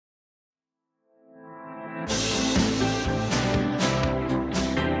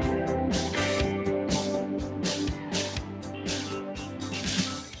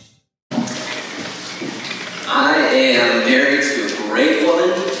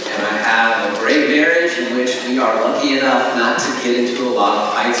enough not to get into a lot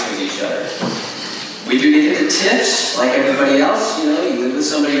of fights with each other. We do get into tiffs, like everybody else. You know, you live with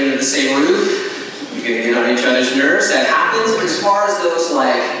somebody under the same roof, you're going to get on each other's nerves. That happens. But as far as those,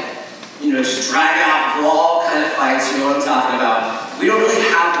 like, you know, just drag out, brawl kind of fights, you know what I'm talking about, we don't really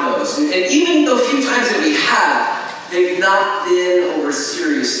have those. And even the few times that we have, they've not been over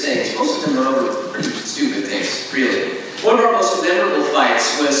serious things. Most of them are over pretty stupid things, really. One of our most memorable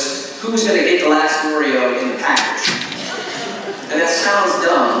fights was who was going to get the last Oreo in the package. And that sounds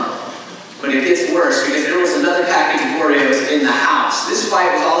dumb, but it gets worse because there was another package of Oreos in the house. This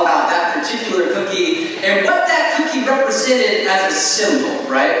fight was all about that particular cookie and what that cookie represented as a symbol,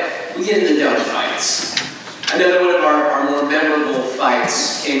 right? We get into donut fights. Another one of our more memorable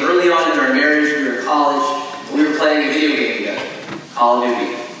fights came early on in our marriage. We were in college, and we were playing a video game together, Call of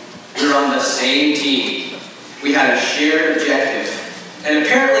Duty. We were on the same team. We had a shared objective. And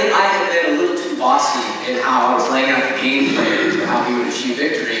apparently I had been a little too bossy in how I was laying out the game plan for how we would achieve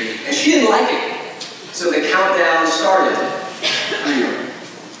victory, and she didn't like it. So the countdown started. 3,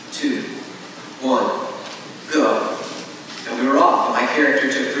 2, 1, go. And we were off. My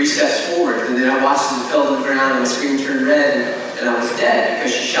character took 3 steps forward, and then I watched him fell to the ground, and my screen turned red, and I was dead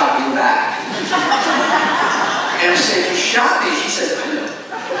because she shot me in the back. And I said, "You shot me?" She says, "I know."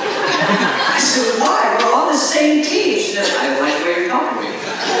 I said, "Why? We're on the same team." She said, "I don't like the way you're talking to me."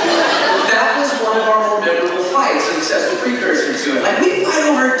 That was one of our more memorable fights, and that's a precursor to it. Like, we fight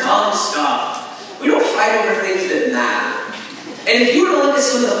over dumb stuff. We don't fight over things that matter. And if you were to look at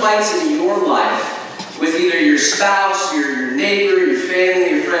some of the fights in your life, with either your spouse, your neighbor, your family,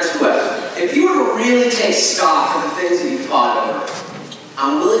 your friends, whoever, if you were to really take stock of the things that you fought over,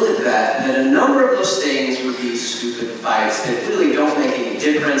 I'm willing to bet that a number of those things would be stupid fights that really don't make any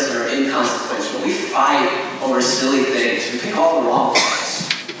difference and are inconsequential. We fight over silly things. We pick all the wrong fights.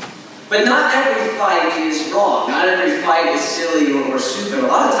 But not every fight is wrong. Not every fight is silly or stupid. A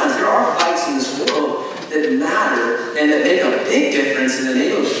lot of times there are fights in this world that matter and that make a big difference in the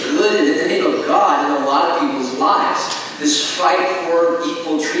name of good and in the name of God in a lot of people's lives. This fight for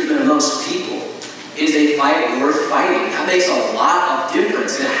equal treatment amongst people is a fight worth fighting. That makes a lot of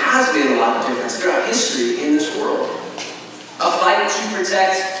difference, and it has made a lot of difference throughout history in this world. A fight to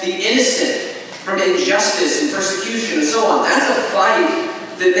protect the innocent from injustice and persecution and so on. That's a fight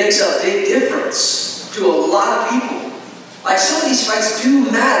that makes a big difference to a lot of people. Like, some of these fights do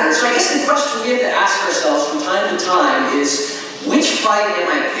matter. So I guess the question we have to ask ourselves from time to time is, which fight am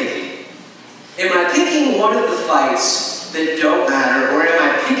I picking? Am I picking one of the fights that don't matter, or am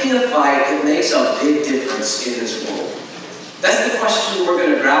I picking a fight that makes a big difference in this world? That's the question we're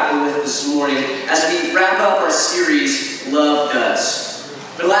going to grapple with this morning as we wrap up our series, Love Does.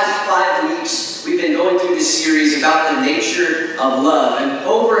 For the last 5 weeks, we've been going through this series about the nature of love. And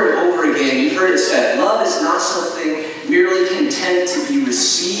over again, you've heard it said, love is not something merely content to be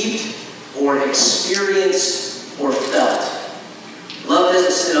received or experienced or felt. Love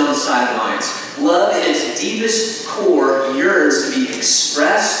doesn't sit on the sidelines. Love, in its deepest core, yearns to be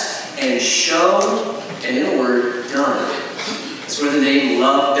expressed and shown, and in a word, done. That's where the name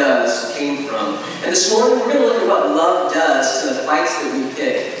Love Does came from. And this morning, we're going to look at what love does to the fights that we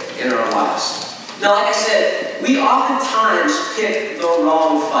pick in our lives. Now, like I said, we oftentimes pick the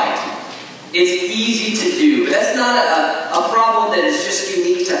wrong fight. It's easy to do, but that's not a problem that is just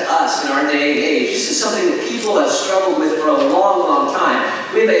unique to us in our day and age. This is something that people have struggled with for a long, long time.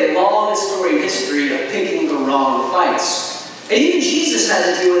 We have a long and storied history of picking the wrong fights. And even Jesus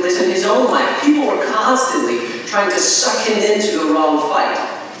had to deal with this in his own life. People were constantly trying to suck him into the wrong fight.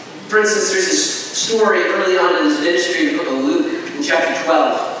 For instance, there's this story early on in his ministry in the book of Luke, in chapter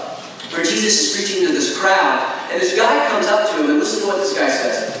 12, where Jesus is preaching to this crowd, and this guy comes up to him, and listen to what this guy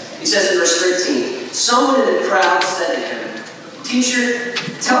says. He says in verse 13, someone in the crowd said to him, "Teacher,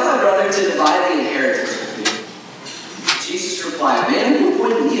 tell my brother to divide the inheritance with me." Jesus replied, "Man, who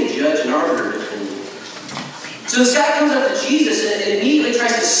appointed me a judge and arbiter between you?" So this guy comes up to Jesus and immediately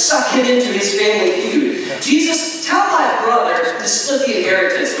tries to suck him into his family feud. "Jesus, tell my brother to split the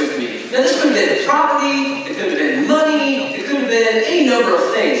inheritance with me." Now, this could have been property, it could have been money, it could have been any number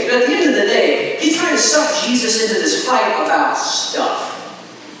of things. But at the end of the day, he's trying to suck Jesus into this fight about stuff.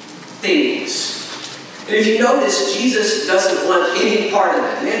 Things. And if you notice, Jesus doesn't want any part of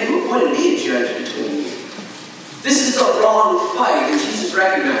it. "Man, who appointed me a judge between you?" This is the wrong fight, and Jesus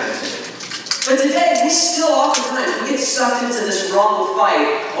recognizes it. But today, we still oftentimes get sucked into this wrong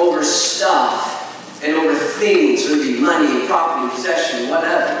fight over stuff and over things, whether it be money, property, possession,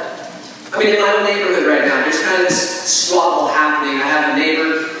 whatever. I mean, in my own neighborhood right now, there's kind of this squabble happening. I have a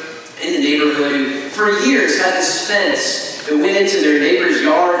neighbor in the neighborhood who, for years, had this fence that went into their neighbor's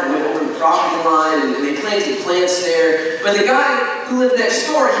yard and went over the property line, and they planted planted plants there. But the guy who lived next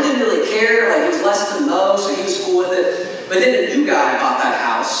door, he didn't really care. Like, it was less to mow, so he was cool with it. But then a new guy bought that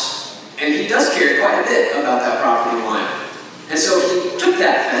house, and he does care quite a bit about that property line. And so he took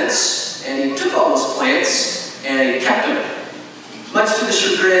that fence, and he took all those plants, and he kept them, much to the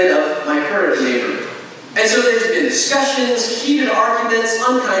chagrin of my current neighbor. And so there's been discussions, heated arguments,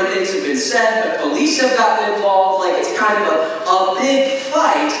 unkind things have been said, the police have gotten involved, like it's kind of a big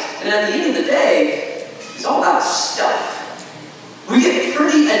fight, and at the end of the day, it's all about stuff. We get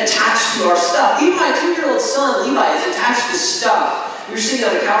pretty attached to our stuff. Even my 2-year-old son, Levi, is attached to stuff. We were sitting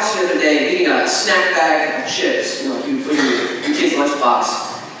on the couch the other day eating a snack bag of chips, you would put in your kid's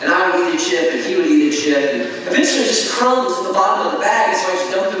lunchbox. And I would eat a chip, and he would eat a chip, and eventually just crumbs at the bottom of the bag, so I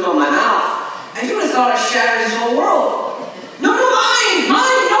just dumped them on my mouth. And you would have thought I shattered his whole world. No, no.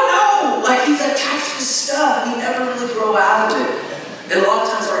 Like, he's attached to stuff. We never really grow out of it. And a lot of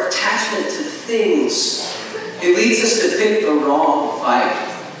times our attachment to things, it leads us to pick the wrong fight.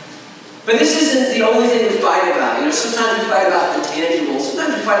 But this isn't the only thing we fight about. Sometimes we fight about the tangible.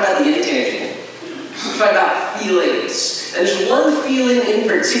 Sometimes we fight about the intangible. We fight about feelings. And there's one feeling in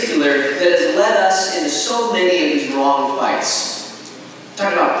particular that has led us into so many of these wrong fights. I'm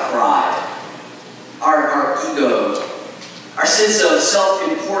talking about pride. Our ego, our sense of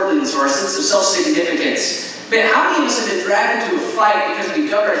self-importance, or our sense of self-significance. Man, how many of us have been dragged into a fight because we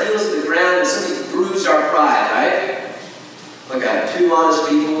dug our heels to the ground and somebody bruised our pride, right? Like, I have 2 honest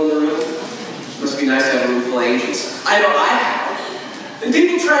people in the room. Must be nice to have a room full of angels. I know I have. And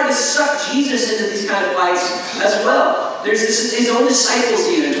people try to suck Jesus into these kind of fights as well. There's his own disciples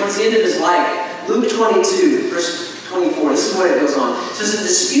even, towards the end of his life. Luke 22, verse 24, this is what it goes on. It says, a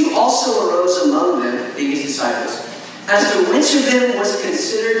dispute also arose among them, being his disciples, as to which of them was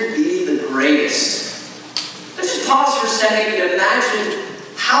considered to be the greatest. Let's just pause for a second and imagine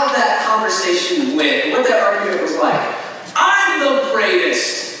how that conversation went, and what that argument was like. I'm the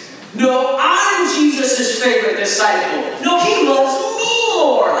greatest. No, I'm Jesus' favorite disciple. No, he loves me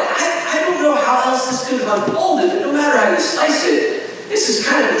more. Like, I don't know how else this could have unfolded, but no matter how you slice it, this is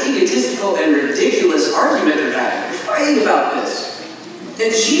kind of an egotistical and ridiculous argument they're having. They're fighting about this.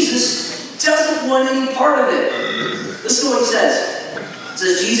 And Jesus doesn't want any part of it. Listen to what he says. It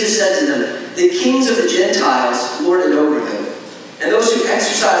says, Jesus said to them, the kings of the Gentiles lord it over them, and those who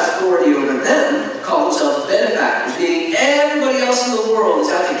exercise authority over them call themselves benefactors, meaning everybody else in the world is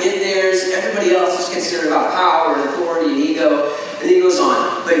out to get theirs, everybody else is considered about power and authority and ego. And he goes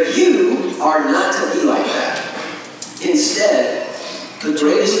on, but you are not to be like that. Instead, the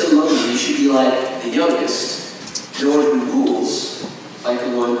greatest among you should be like the youngest, the one who rules like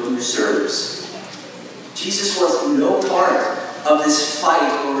the one who serves. Jesus wants no part of this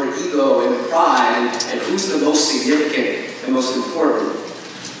fight over ego and pride and who's the most significant and most important.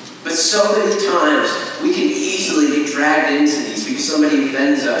 But so many times we can easily get dragged into these because somebody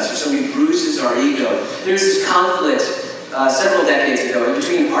offends us or somebody bruises our ego. There's this conflict several decades ago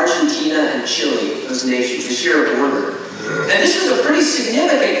between Argentina and Chile, those nations. They share a border. And this was a pretty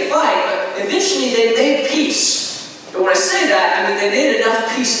significant fight, but eventually they made peace. But when I say that, I mean they made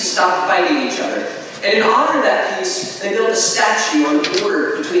enough peace to stop fighting each other. And in honor of that peace, they built a statue on the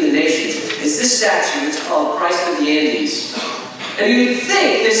border between the nations. It's this statue, it's called Christ of the Andes. And you'd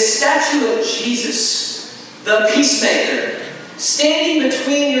think this statue of Jesus, the peacemaker, standing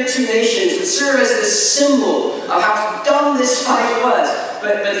between your two nations would serve as the symbol of how dumb this fight was.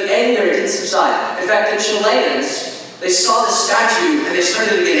 But the anger didn't subside. In fact, the Chileans, they saw the statue and they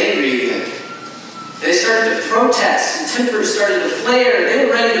started to get angry again. And they started to protest and tempers started to flare. They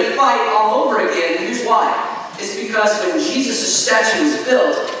were ready to fight all over again. And here's why. It's because when Jesus' statue was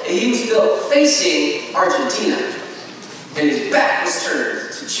built, and he was built facing Argentina, and his back was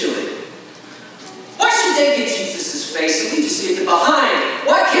turned to Chile. Why should they get Jesus' face and we just get behind?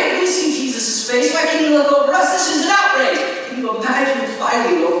 Why can't we see Jesus' face? Why can't he look over us? This is an outrage. Can you imagine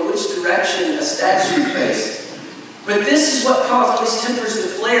fighting over which direction a statue faced? But this is what caused all these tempers to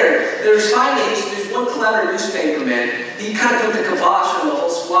flare. There's one clever newspaper man. He kind of put the kibosh on the whole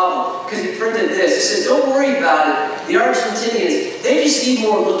squabble because he printed this. He says, don't worry about it. The Argentinians, they just need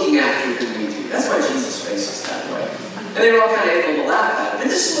more looking after than we do. That's why Jesus' face is that way. And they were all kind of able to laugh at it. But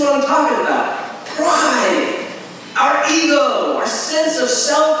this is what I'm talking about. Pride. Our ego, our sense of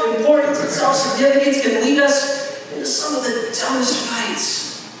self-importance and self-significance can lead us into some of the dumbest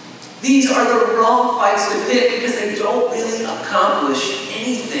fights. These are the wrong fights to pick because they don't really accomplish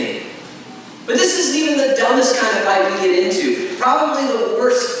anything. But this isn't even the dumbest kind of fight we get into. Probably the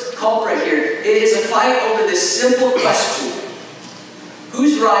worst culprit here is a fight over this simple question.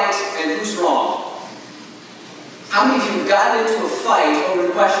 Who's right and who's wrong? How many of you got into a fight over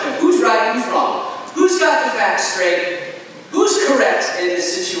the question of who's right and who's wrong? Who's Who's got the facts straight? Who's correct in this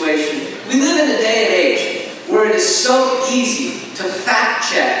situation? We live in a day and age where it is so easy to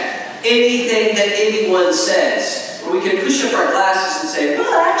fact check anything that anyone says. Where we can push up our glasses and say,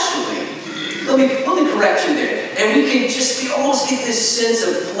 well, actually, let me correct you there. And we can we almost get this sense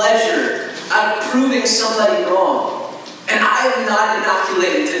of pleasure out of proving somebody wrong. And I am not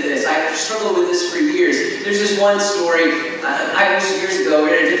inoculated to this. I have struggled with this for years. There's this one story. I was years ago, we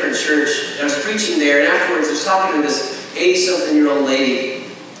were in a different church, and I was preaching there, and afterwards I was talking to this 80-something-year-old lady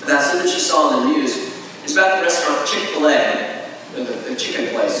about something she saw in the news. It's about the restaurant Chick-fil-A, the chicken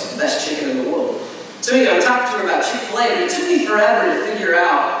place, the best chicken in the world. So anyway, I talked to her about Chick-fil-A, but it took me forever to figure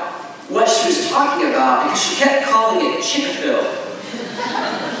out what she was talking about because she kept calling it Chick-fil-A.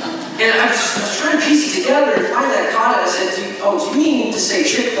 And I was trying to piece it together, and finally I caught it. I said, do you mean to say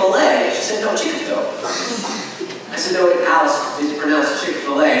Chick-fil-A? She said, no, Chick-fil-A. I said, no, Alice is pronounced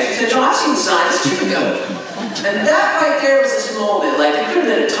Chick-fil-A. She said, no, I've seen the sign, it's Chick-fil-A. And that right there was this moment, like it could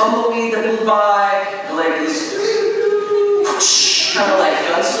have been a tumbleweed that blew by, and like this kind of like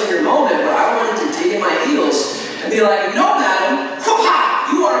gunslinger moment where I wanted to dig in my heels and be like, no, madam,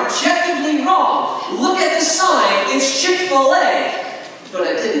 you are objectively wrong. Look at the sign, it's Chick-fil-A. But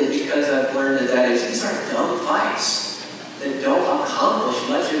I didn't because I've learned that these are dumb fights that don't accomplish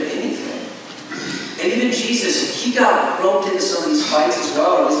much of anything. And even Jesus, he got roped into some of these fights as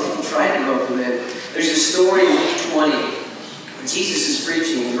well, or at least people tried to rope him in. There's a story in Luke 20 where Jesus is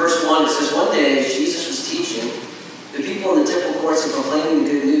preaching. In verse 1 it says, one day as Jesus was teaching, the people in the temple courts and proclaiming the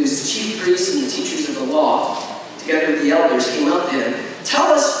good news, the chief priests and the teachers of the law, together with the elders, came up to him.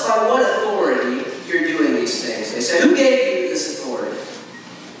 Tell us by what authority you're doing these things. They said, who gave you this authority?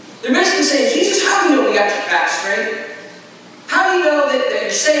 They're basically saying, Jesus, how do you know we got your facts straight? How do you know that you're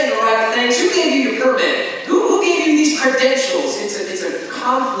saying the right things? Who gave you your permit? Who gave you these credentials? It's a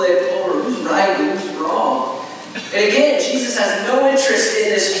conflict over who's right and who's wrong. And again, Jesus has no interest in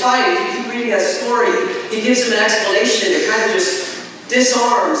this fight. If you keep reading that story, he gives them an explanation that kind of just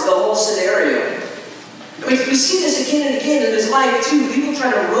disarms the whole scenario. I mean, we see this again and again in his life too. People try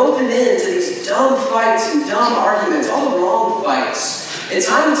to rope him into these dumb fights and dumb arguments, all the wrong fights. And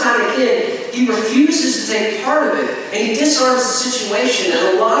time again, he refuses to take part of it. And he disarms the situation.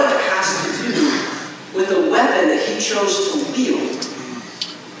 And a lot of it has to do with the weapon that he chose to wield.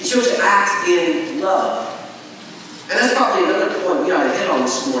 He chose to act in love. And that's probably another point we ought to hit on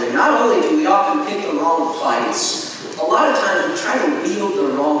this morning. Not only do we often pick the wrong fights, a lot of times we try to wield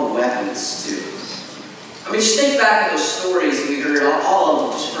the wrong weapons too. I mean, just think back to those stories that we heard, all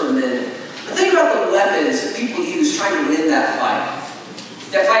of them, just for a minute. But think about the weapons that people use trying to win that fight.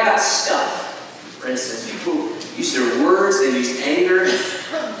 That fight about stuff, for instance. People use their words, they use anger,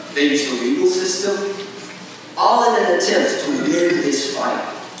 they use the legal system, all in an attempt to win this fight.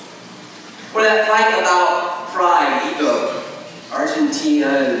 Or that fight about pride, ego, Argentina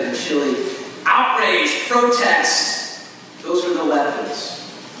and Chile, outrage, protest, those are the weapons.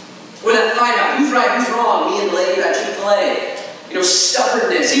 Or that fight about who's right, who's wrong, me and the lady about Chick-fil-A.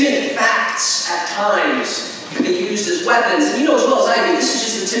 Stubbornness, even facts at times can be used as weapons. And you know as well as I do, this is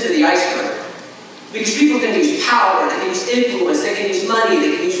just the tip of the iceberg. Because people can use power, they can use influence, they can use money,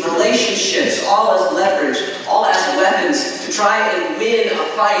 they can use relationships, all as leverage, all as weapons to try and win a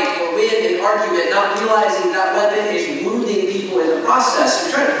fight or win an argument, not realizing that weapon is wounding people in the process.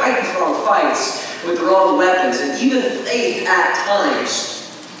 We're trying to fight these wrong fights with the wrong weapons. And even faith at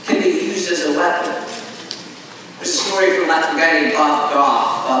times can be used as a weapon. There's a story from a guy named Bob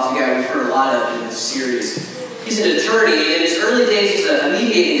Goff. Bob's a guy we've heard a lot of in this series. He's an attorney, and in his early days as a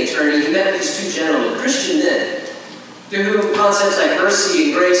mediating attorney, he met with these two gentlemen, Christian men, to whom concepts like mercy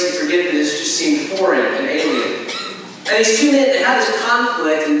and grace and forgiveness just seemed foreign and alien. And these two men, they had this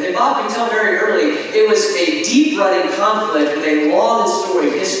conflict, and Bob can tell very early, it was a deep-running conflict with a long and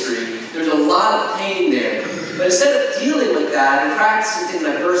storied history. There's a lot of pain there. But instead of dealing with that and practicing things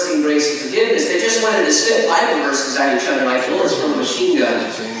like mercy and grace and forgiveness, they just wanted to spit Bible verses at each other like bullets from a machine gun.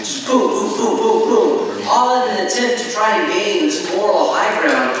 Just boom, boom, boom, boom, boom. All in an attempt to try and gain this moral high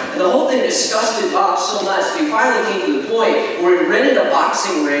ground. And the whole thing disgusted Bob so much that he finally came to the point where he rented a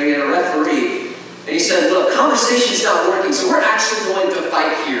boxing ring and a referee. And he said, look, conversation's not working, so we're actually going to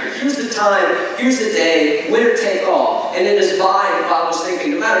fight here. Here's the time, here's the day, winner take all. And in his mind, Bob was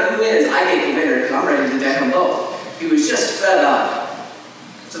thinking, no matter who wins, I get the winner because I'm ready to deck them both. He was just fed up.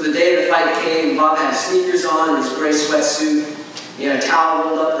 So the day the fight came, Bob had sneakers on and his gray sweatsuit. He had a towel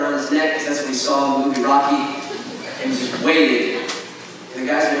rolled up around his neck because that's what he saw in the movie Rocky. And he just waited. And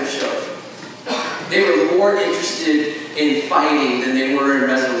the guys never showed. They were more interested in fighting than they were in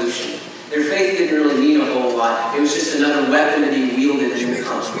resolution. Their faith didn't really mean a whole lot. It was just another weapon that he wielded in the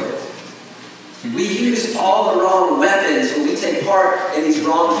conflict. We all the wrong weapons when we take part in these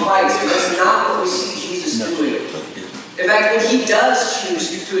wrong fights. And that's not what we see Jesus doing. In fact, when he does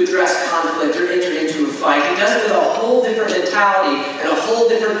choose to address conflict or enter into a fight, he does it with a whole different mentality and a whole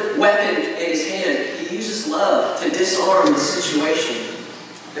different weapon in his hand. He uses love to disarm the situation.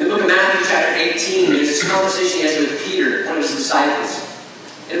 In the book of Matthew chapter 18, there's this conversation he has with Peter, one of his disciples.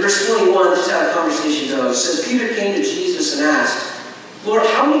 In verse 21, this is how the conversation goes. It says, Peter came to Jesus and asked, Lord,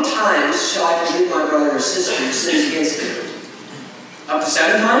 how many times shall I forgive my brother or sister who sins against me? Up to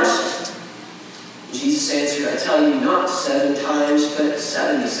 7 times? Jesus answered, I tell you, not 7 times, but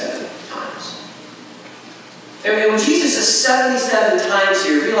 77 times. And when Jesus says 77 times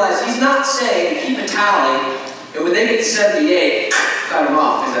here, realize he's not saying keep a tally, and when they get to 78, cut them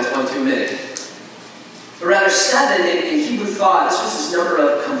off, because that's 1 too many. But rather 7, in Hebrew thought, this was his number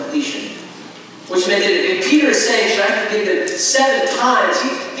of completion. Which meant that if Peter is saying, should I forgive them 7 times,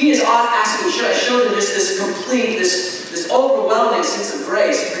 he is asking, should I show them just this complete, this overwhelming sense of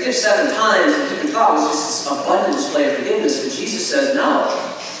grace? Forgive 7 times, and Hebrew thought was just this abundant display of forgiveness. But Jesus says, no.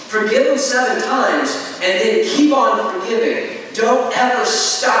 Forgive them 7 times, and then keep on forgiving. Don't ever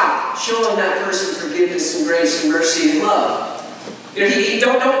stop showing that person forgiveness and grace and mercy and love. You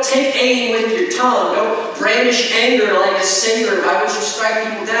know, don't take aim with your tongue. Don't brandish anger like a saber by which you strike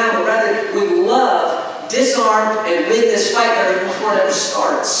people down, but rather with love, disarm and win this fight better before it ever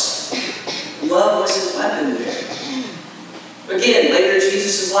starts. Love was his weapon there. Again, later in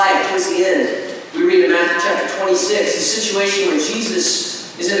Jesus' life, towards the end, we read in Matthew chapter 26, the situation where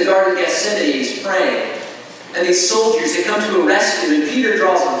Jesus is in the Garden of Gethsemane, he's praying. And these soldiers, they come to arrest him, and Peter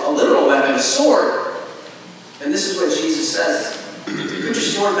draws a literal weapon, a sword. And this is what Jesus says. Put your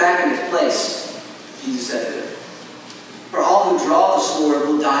sword back in its place, Jesus said to him. For all who draw the sword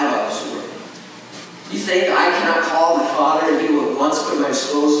will die by the sword. You think I cannot call my Father, and he will at once put at my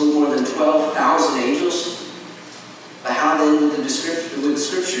disposal more than 12,000 angels? But how then would the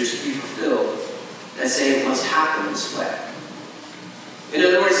scriptures be fulfilled that say it must happen this way? In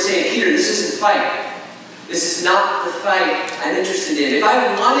other words, saying, Peter, this isn't a fight. This is not the fight I'm interested in. If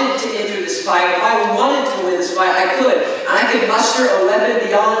I wanted to enter this fight, if I wanted to win this fight, I could. And I could muster a weapon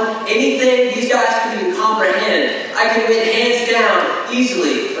beyond anything these guys could even comprehend. I could win hands down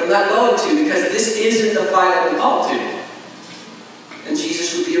easily, but I'm not going to, because this isn't the fight I've been called to. And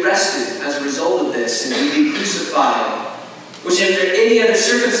Jesus would be arrested as a result of this, and he'd be crucified, which under any other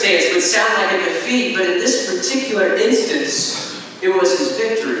circumstance would sound like a defeat, but in this particular instance, it was his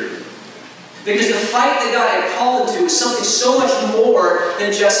victory. Because the fight that God had called him to was something so much more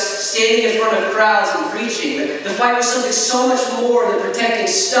than just standing in front of crowds and preaching. The fight was something so much more than protecting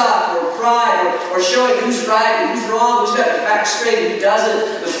stuff or pride or showing who's right and who's wrong, who's got the facts straight and who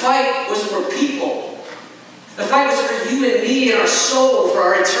doesn't. The fight was for people. The fight was for you and me and our soul, for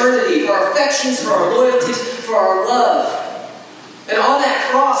our eternity, for our affections, for our loyalties, for our love. And all that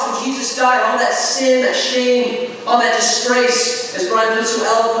cross when Jesus died, all that sin, that shame, all that disgrace, as Brian put so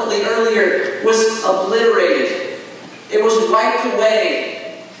eloquently earlier, was obliterated. It was wiped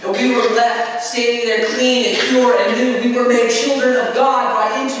away. And we were left standing there clean and pure and new. We were made children of God,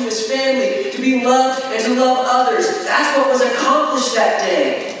 brought into his family, to be loved and to love others. That's what was accomplished that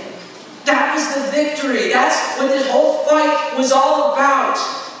day. That was the victory. That's what this whole fight was all about.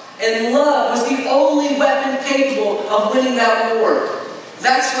 And love was the only weapon capable of winning that war.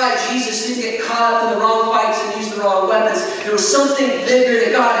 That's why Jesus didn't get caught up in the wrong fights and use the wrong weapons. There was something bigger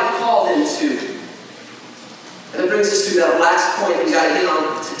that God had called him to. And that brings us to that last point that we got to hit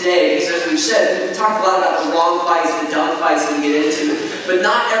on today. Because as we've said, we've talked a lot about the wrong fights, the dumb fights that we get into. But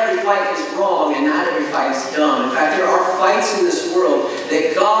not every fight is wrong and not every fight is dumb. In fact, there are fights in this world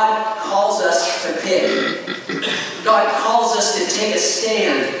that God calls us to pick. God calls us to take a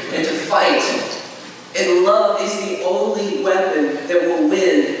stand and to fight. And love is the only weapon that will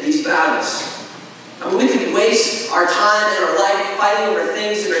win these battles. I mean, we could waste our time and our life fighting over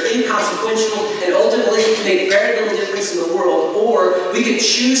things that are inconsequential and ultimately make very little difference in the world. Or we could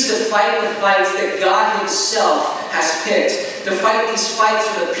choose to fight the fights that God himself has picked. To fight these fights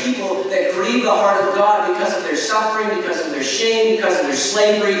for the people that grieve the heart of God because of their suffering, because of their shame, because of their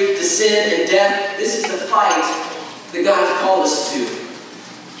slavery to sin and death. This is the fight that God has called us to.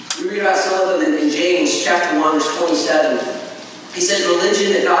 We read about some of them in James chapter 1, verse 27. He says,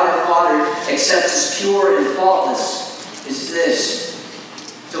 religion that God our Father accepts as pure and faultless is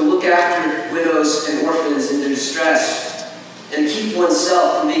this: to look after widows and orphans in their distress and keep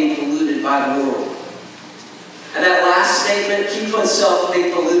oneself from being polluted by the world. And that last statement, keep oneself from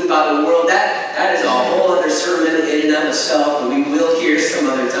being polluted by the world, that is a whole other sermon in and of itself that we will hear some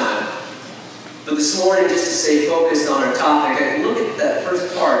other time. But this morning, just to stay focused on our topic, look at that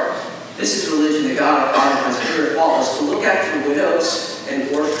first part. This is religion that God our Father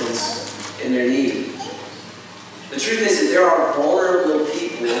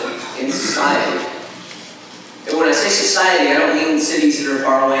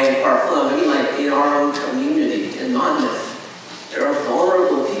away and far flung. I mean like in our own community, in Monmouth. There are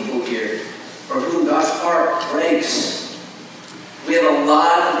vulnerable people here for whom God's heart breaks. We have a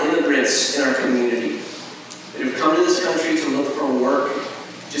lot of immigrants in our community that have come to this country to look for work,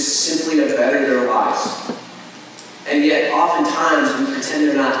 just simply to better their lives. And yet, oftentimes, we pretend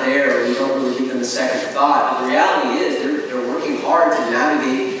they're not there, or we don't really give them a second thought. But the reality is, they're working hard to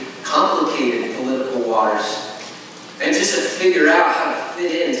navigate complicated political waters. And just to figure out how to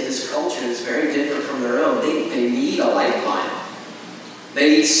fit into this culture that's very different from their own. They need a lifeline.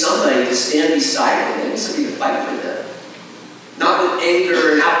 They need somebody to stand beside them. They need somebody to fight for them. Not with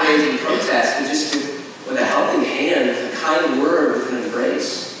anger and outrage and protest, but just with a helping hand, with a kind word, with an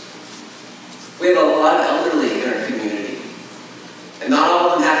embrace. We have a lot of elderly in our community. And not all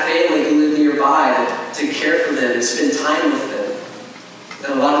of them have family who live nearby to care for them and spend time with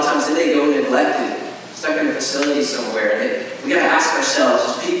them. And a lot of times then they go neglected, stuck in a facility somewhere. We got to ask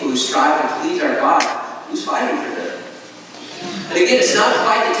ourselves, as people who strive to please our God, who's fighting for them? And again, it's not a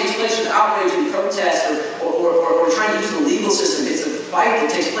fight that takes place with outrage and protest or trying to use the legal system. It's a fight that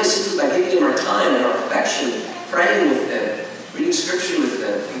takes place simply by giving them our time and our affection, praying with them, reading scripture with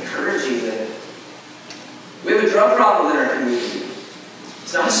them, encouraging them. We have a drug problem in our community.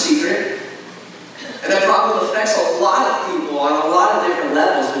 It's not a secret. And that problem affects a lot of people on a lot of different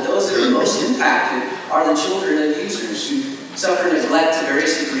levels, but those that are most impacted are the children of users who suffer neglect to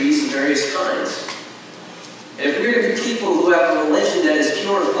various degrees and various kinds. And if we're going to be people who have a religion that is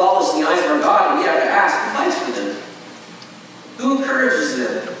pure and flawless in the eyes of our God, we have to ask, who fights for them? Who encourages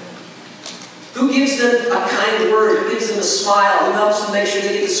them? Who gives them a kind word? Who gives them a smile? Who helps them make sure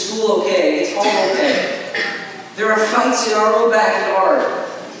they get to school okay, get home okay? There are fights in our own backyard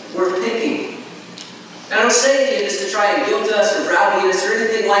worth picking. And I don't say any of this to try and guilt us or browbeat us or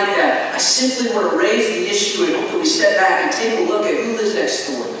anything like that. I simply want to raise the issue and hope that we step back and take a look at who lives next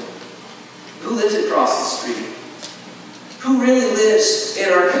door. Who lives across the street? Who really lives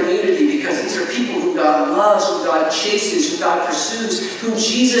in our community? Because these are people whom God loves, whom God chases, whom God pursues, whom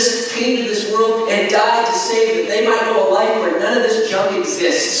Jesus came to this world and died to save, that they might know a life where none of this junk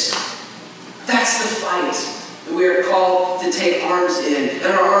exists. That's the fight that we are called to take arms in.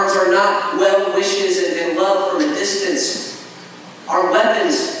 And our arms are not well wishes and love from a distance. Our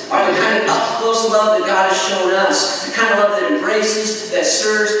weapons are the kind of up-close love that God has shown us. The kind of love that embraces, that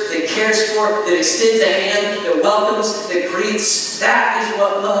serves, that cares for, that extends a hand, that welcomes, that greets. That is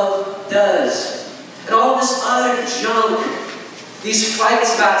what love does. And all this other junk, these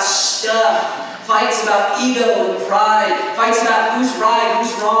fights about stuff, fights about ego and pride, fights about who's right,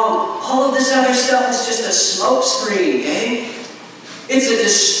 who's wrong, all of this other stuff is just a smokescreen, gang. It's a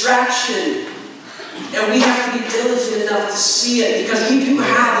distraction. And we have to be diligent enough to see it, because we do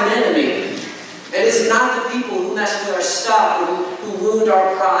have an enemy. And it's not the people who mess with our stuff, who wound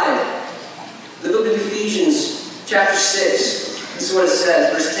our pride. The book of Ephesians, chapter 6, this is what it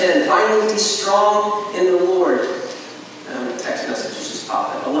says, verse 10. Finally, be strong in the Lord. Text messages just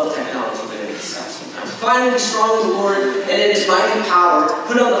pop up. I love technology, but it sucks sometimes. Finally, be strong in the Lord and in His mighty power.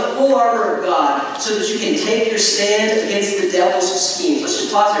 Put on the full armor of God so that you can take your stand against the devil's schemes. Let's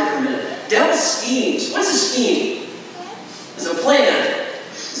just pause here for a minute. Devil's schemes. What is a scheme? It's a plan.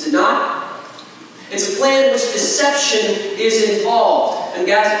 Is it not? It's a plan in which deception is involved. And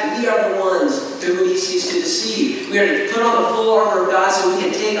guys, we are the ones who He seeks to deceive. We are to put on the full armor of God so we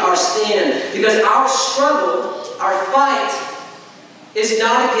can take our stand. Because our struggle, our fight, is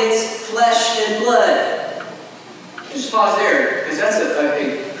not against flesh and blood. Just pause there, because that's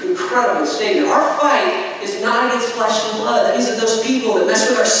an incredible statement. Our fight is not against flesh and blood. That means that those people that mess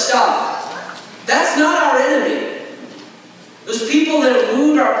with our stuff, that's not our enemy. Those people that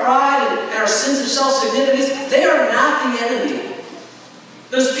wound our pride and our sense of self-significance, they are not the enemy.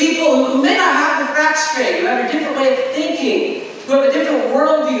 Those people who may not have the facts straight, who have a different way of thinking, who have a different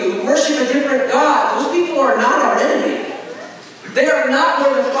worldview, who worship a different God, those people are not our enemy. They are not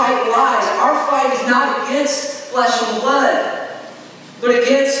where the fight lies. Our fight is not against flesh and blood, but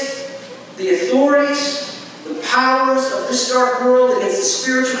against the authorities, the powers of this dark world, against the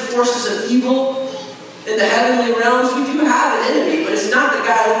spiritual forces of evil in the heavenly realms. We do have an enemy, but it's not the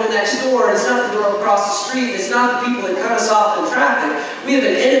guy over next door, and it's not the girl across the street, it's not the people that cut us off in traffic. We have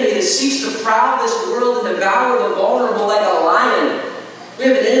an enemy that seeks to prowl this world and devour the vulnerable like a lion. We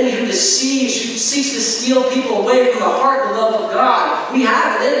have an enemy who deceives, who seeks to steal people away from the heart and the love of God. We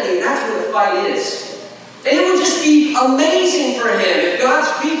have an enemy, and that's where the fight is. And it would just be amazing for Him if God's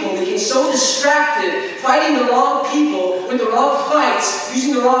people became so distracted, fighting the wrong people with the wrong fights,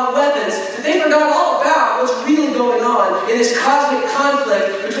 using the wrong weapons, that they forgot all about what's really going on in this cosmic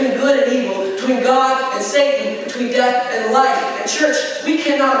conflict between good and evil, between God and Satan, between death and life. And church, we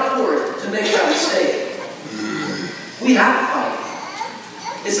cannot cannot afford to make that mistake. We have to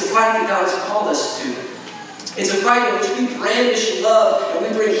fight. It's a fight that God has called us to. It's a fight in which we brandish love and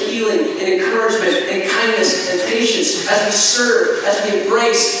we bring healing and encouragement and kindness and patience as we serve, as we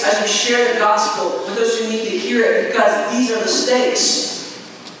embrace, as we share the gospel with those who need to hear it, because these are the stakes.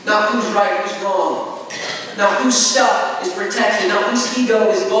 Not who's right, who's wrong. Not whose stuff is protected, not whose ego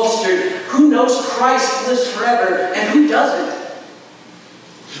is bolstered. Who knows Christ lives forever and who doesn't?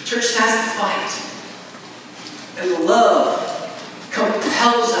 The church has to fight. And love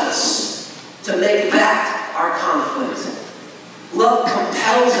compels us to make that our conflict. Love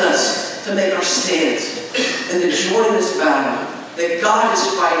compels us to make our stand and to join this battle that God is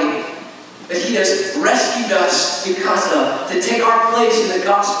fighting, that He has rescued us because of, to take our place in the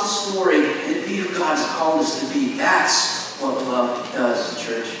gospel story and to be who God's called us to be. That's what love does,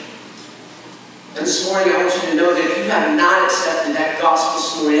 church. And this morning I want you to know that if you have not accepted that gospel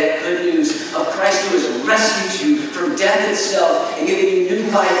story, that good news of Christ who has rescued you from death itself and given you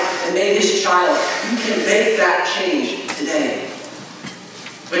new life and made His child, you can make that change today.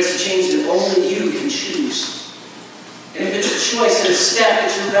 But it's a change that only you can choose. And if it's a choice and a step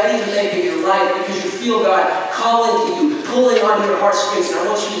that you're ready to make in your life because you feel God calling to you, pulling on your heartstrings, and I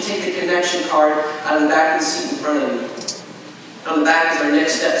want you to take the connection card out of the back of the seat in front of you. On the back is our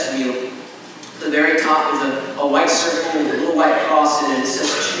next steps wheel. At the very top is a white circle with a little white cross in it. It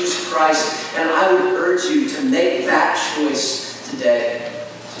says choose Christ. And I would urge you to make that choice today.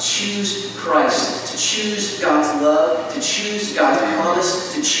 To choose Christ. To choose God's love. To choose God's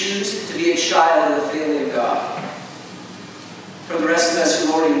promise. To choose to be a child of the family of God. For the rest of us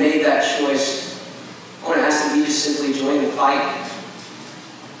who've already made that choice, I want to ask that we just simply join the fight.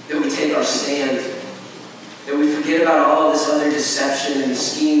 That we take our stand. That we forget about all of this other deception and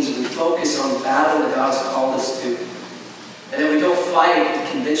schemes, and we focus on the battle that God's called us to. And that we don't fight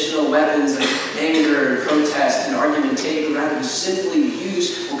with conventional weapons of anger and protest and argumentation, rather we simply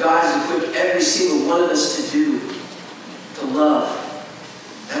use what God has equipped every single one of us to do, to love.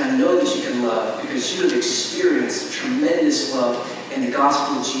 And I know that you can love because you have experienced tremendous love in the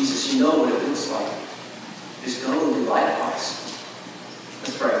gospel of Jesus. You know what it looks like. Just go and do likewise.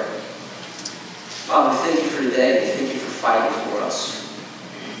 Let's pray. Father, we thank you for today. We thank you for fighting for us.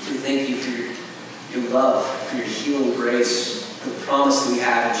 We thank you for your love, for your healing grace, for the promise that we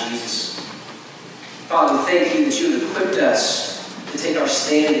have in Jesus. Father, we thank you that you have equipped us to take our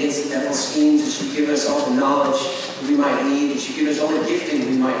stand against the devil's schemes, that you give us all the knowledge that we might need, that you give us all the gifting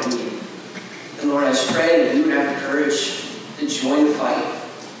we might need. And Lord, I just pray that we would have the courage to join the fight,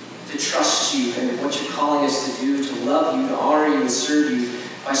 to trust you and what you're calling us to do, to love you, to honor you, and serve you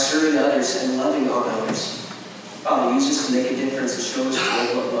by serving others and loving on others. Father, use us to make a difference and show us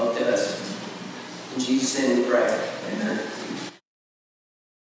what love does. In Jesus' name we pray. Amen.